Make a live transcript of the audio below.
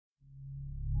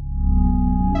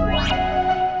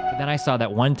then I saw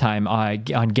that one time on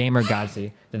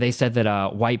GamerGazi that they said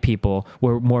that white people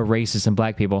were more racist than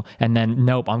black people. And then,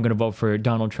 nope, I'm going to vote for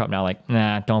Donald Trump now. Like,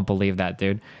 nah, don't believe that,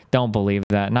 dude. Don't believe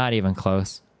that. Not even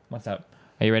close. What's up?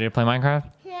 Are you ready to play Minecraft?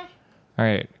 Yeah. All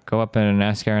right, go up and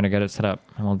ask Aaron to get it set up,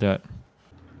 and we'll do it.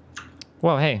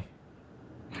 Whoa, hey.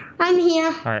 I'm here.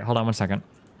 All right, hold on one second.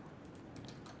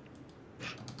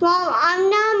 Well, I'm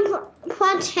gonna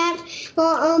protect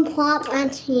your own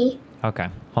property. Okay,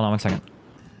 hold on one second.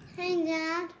 Hey,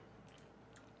 Dad.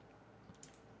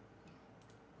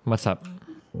 What's up?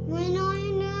 When are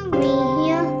you gonna be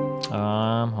here?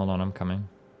 Hold on, I'm coming.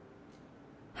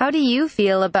 How do you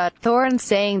feel about Thorne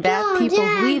saying that No, people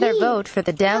who either Daddy. vote for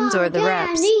the Dems No, or the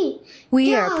Reps? Daddy.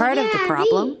 We No, are part of the Daddy.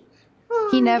 problem. Oh,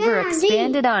 He never Daddy.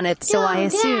 expanded on it, so No, I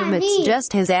assume it's Daddy.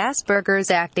 just his Asperger's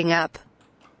acting up.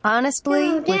 Honestly,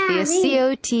 No, with the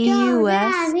Daddy. COTUS, No,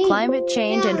 Daddy. climate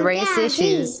change, and No, race Daddy.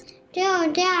 issues,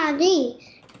 No, Daddy.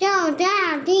 No,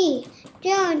 Daddy.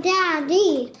 No,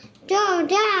 Daddy. No,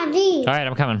 Daddy. All right,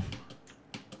 I'm coming.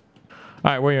 All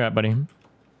right, where you at, buddy?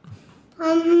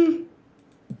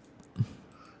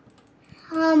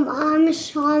 I'm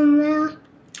somewhere.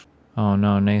 Oh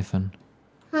no, Nathan.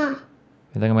 Huh?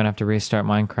 I think I'm gonna have to restart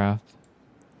Minecraft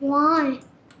Why?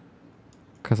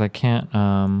 because I can't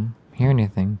hear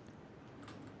anything.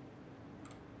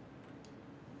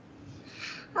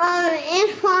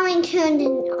 It's probably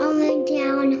turned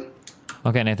down.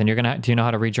 Okay, Nathan, do you know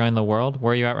how to rejoin the world?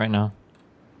 Where are you at right now?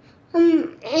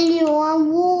 In your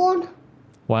world.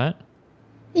 What?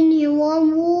 In your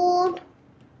world.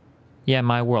 Yeah,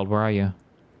 my world. Where are you?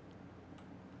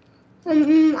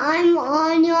 I'm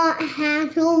on your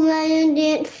castle where you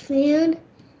get food.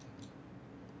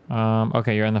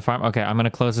 Okay, you're in the farm. Okay, I'm gonna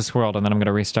close this world and then I'm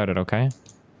gonna restart it. Okay.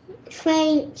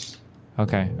 Thanks.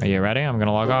 Okay, are you ready? I'm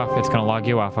gonna log off. It's gonna log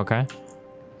you off. Okay.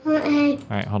 Okay. All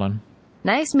right, hold on.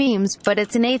 nice memes, but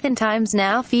it's Nathan times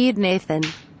now. Feed Nathan.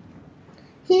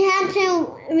 He had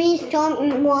to restart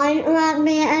one right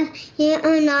there. He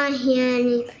will not hear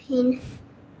anything.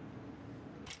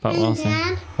 But Hey, we'll see.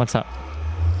 Dad? What's up?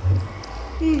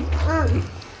 Will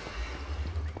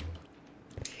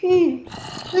you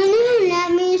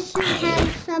let me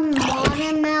have some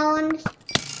watermelons?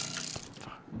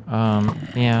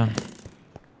 Yeah.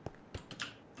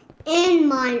 In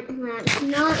Minecraft,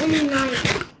 not in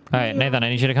Minecraft. All right, Nathan, I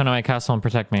need you to come to my castle and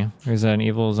protect me. There's an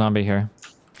evil zombie here.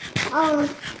 Oh.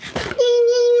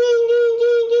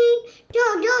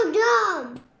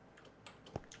 Dum.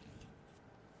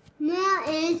 Where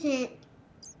is it?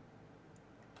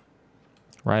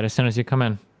 Right as soon as you come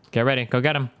in. Get ready. Go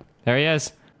get him. There he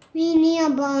is. We need a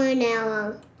bow and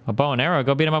arrow. A bow and arrow.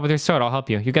 Go beat him up with your sword. I'll help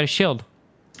you. You got a shield.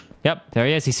 Yep, there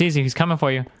he is. He sees you. He's coming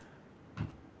for you.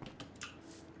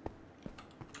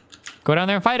 Go down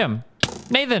there and fight him.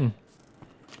 Nathan!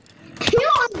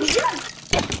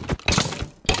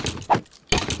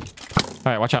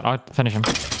 Alright, watch out. I'll finish him.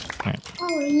 Alright.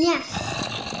 Oh, yes.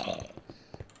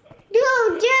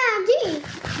 No, Daddy.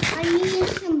 I need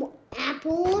some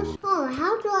apples. Oh,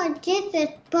 how do I get this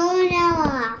bow and arrow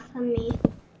out for me?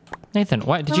 Nathan,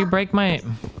 what? Did you break my...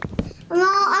 Well,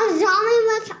 a zombie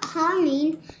was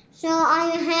coming, so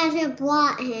I had to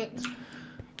block it.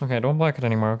 Okay, don't block it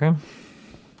anymore, okay?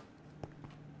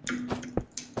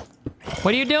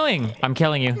 What are you doing? I'm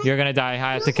killing you. You're gonna die.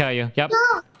 I have to kill you. Yep.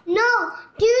 No,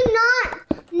 do not.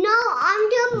 No,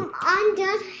 I'm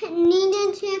just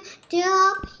needed to do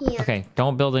up here. Okay,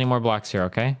 don't build any more blocks here,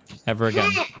 okay? Ever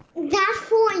again. That's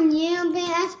for you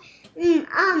because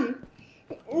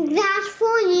that's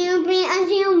for you because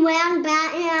you ran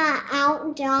back and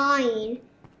out dying.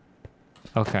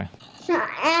 Okay. So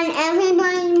and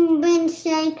everybody's been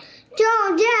saying,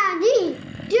 Joe Daddy,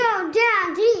 Joe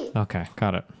Daddy. Okay,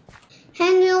 got it.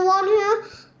 And you want you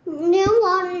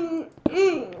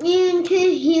to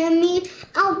hear me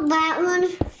out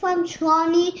backwards from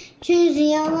 20 to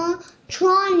 0,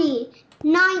 20,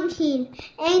 19,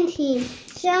 18,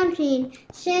 17,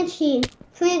 16,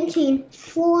 15,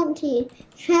 14,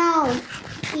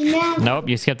 12, 11. Nope,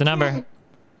 you skipped a number.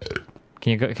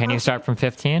 Can you start from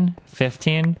 15?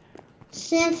 15?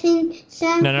 16,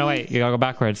 17, No, wait. You gotta go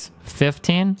backwards.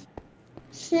 15?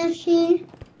 16,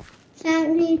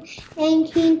 17,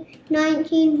 18,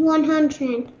 19,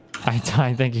 100.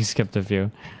 I think you skipped a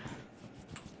few.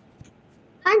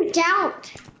 I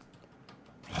doubt.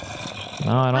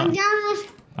 No, I I don't. doubt.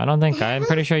 I don't think. I'm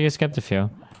pretty sure you skipped a few.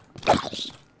 Oh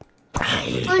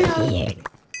no.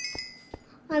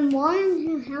 I'm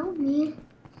wanting to help me.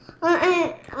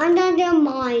 I don't do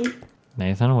mine.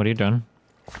 Nathan, what are you doing?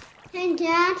 Hey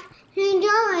Dad, hey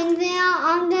going there,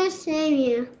 I'm gonna save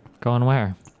you. Going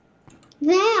where?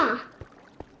 There.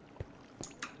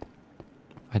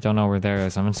 I don't know where there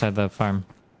is. I'm inside the farm.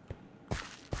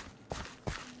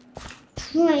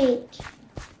 Great.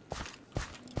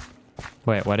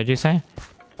 Wait, what did you say?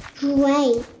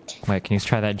 Great. Wait, can you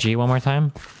try that G one more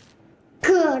time?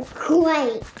 Good.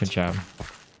 Great. Good job.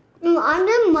 I'm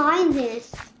gonna mine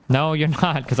this. No, you're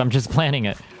not, because I'm just planning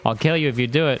it. I'll kill you if you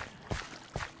do it.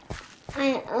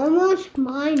 I almost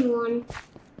mined one.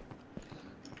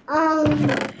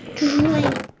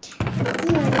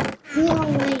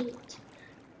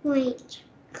 Great.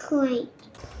 Great.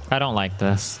 I don't like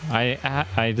this.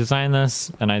 I designed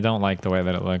this, and I don't like the way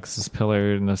that it looks. This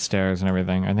pillar and the stairs and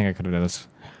everything. I think I could have done this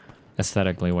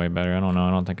aesthetically way better. I don't know.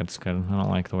 I don't think it's good. I don't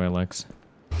like the way it looks.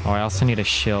 Oh, I also need a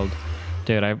shield.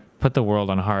 Dude, I put the world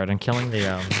on hard, and killing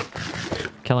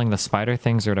the spider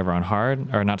things or whatever on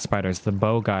hard, or not spiders, the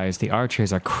bow guys, the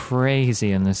archers are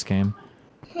crazy in this game.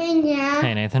 Hey, Dad.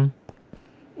 Hey, Nathan.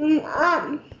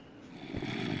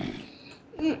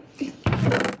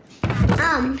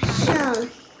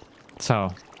 So,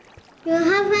 Do you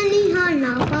have any hot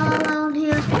lava around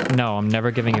here? no, I'm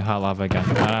never giving you hot lava again.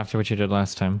 Not after what you did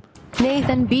last time.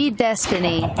 Nathan beat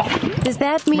Destiny. Does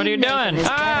that mean What are you Nathan doing? is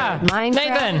better at Minecraft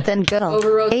Nathan! than good old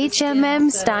Overrode the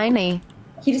HMM skin, so- Steiny?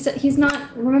 He's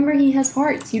not. Remember, he has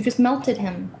hearts. You just melted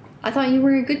him. I thought you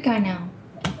were a good guy now.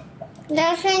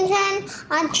 Last time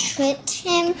I tricked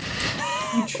him.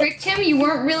 You tricked him. You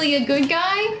weren't really a good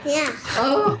guy. Yeah.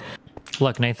 Oh.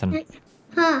 Look, Nathan,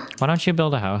 Huh. why don't you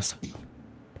build a house?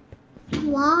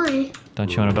 Why?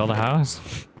 Don't you want to build a house?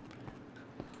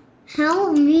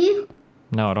 Help me.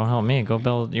 No, don't help me. Go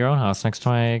build your own house next to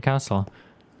my castle.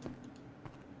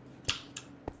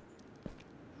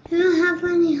 Do you have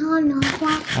any hot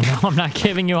lava? I know I'm not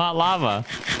giving you hot lava.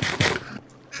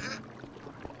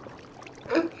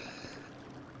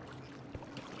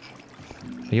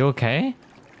 Are you okay?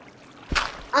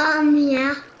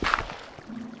 Yeah.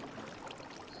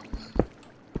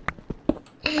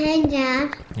 Hey,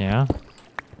 Dad. Yeah?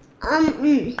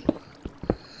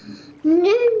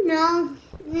 You know,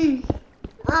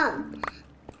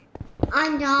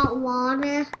 I got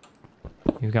water.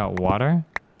 You got water?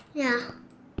 Yeah.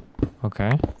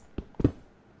 Okay.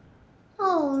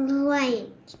 Oh,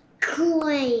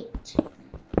 great.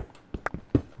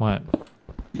 What?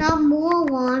 Got more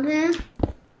water?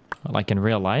 Like in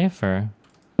real life, or?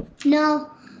 No,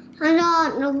 I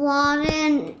got the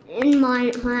water in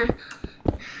my plant.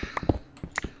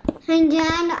 And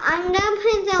then I'm gonna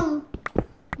put the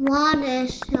water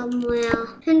somewhere.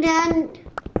 And then,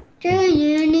 do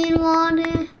you need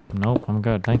water? Nope, I'm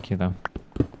good. Thank you, though.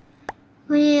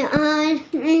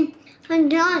 I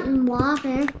got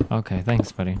water. Okay,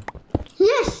 thanks, buddy.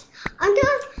 Yes, I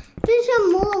got there's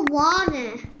some more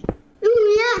water.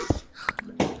 Yes,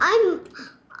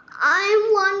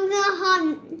 I want the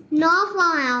hot lava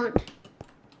out.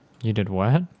 You did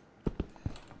what?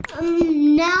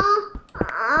 Now,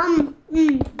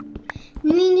 we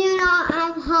do not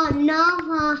have hot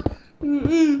lava,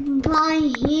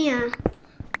 by here.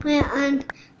 But,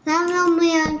 that will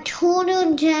be a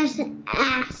total disaster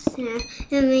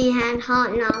if we had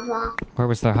hot lava. Where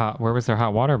was there hot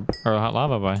water or hot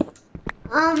lava by?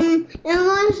 It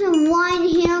was right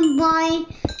here by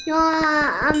your,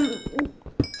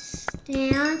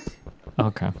 stairs.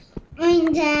 Okay.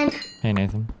 And then, Hey,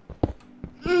 Nathan.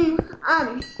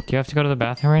 um, Do you have to go to the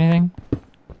bathroom or anything?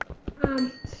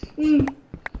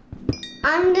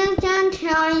 I'm just gonna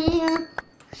tell you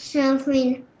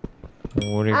something.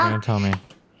 What are you gonna tell me?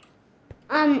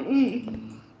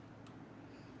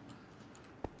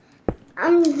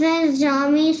 The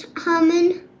zombies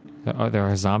coming. Oh, there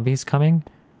are zombies coming?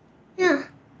 Yeah.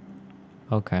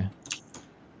 Okay.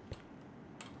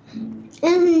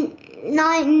 And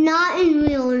not in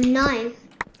real life.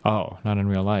 Oh, not in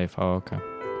real life. Oh, okay.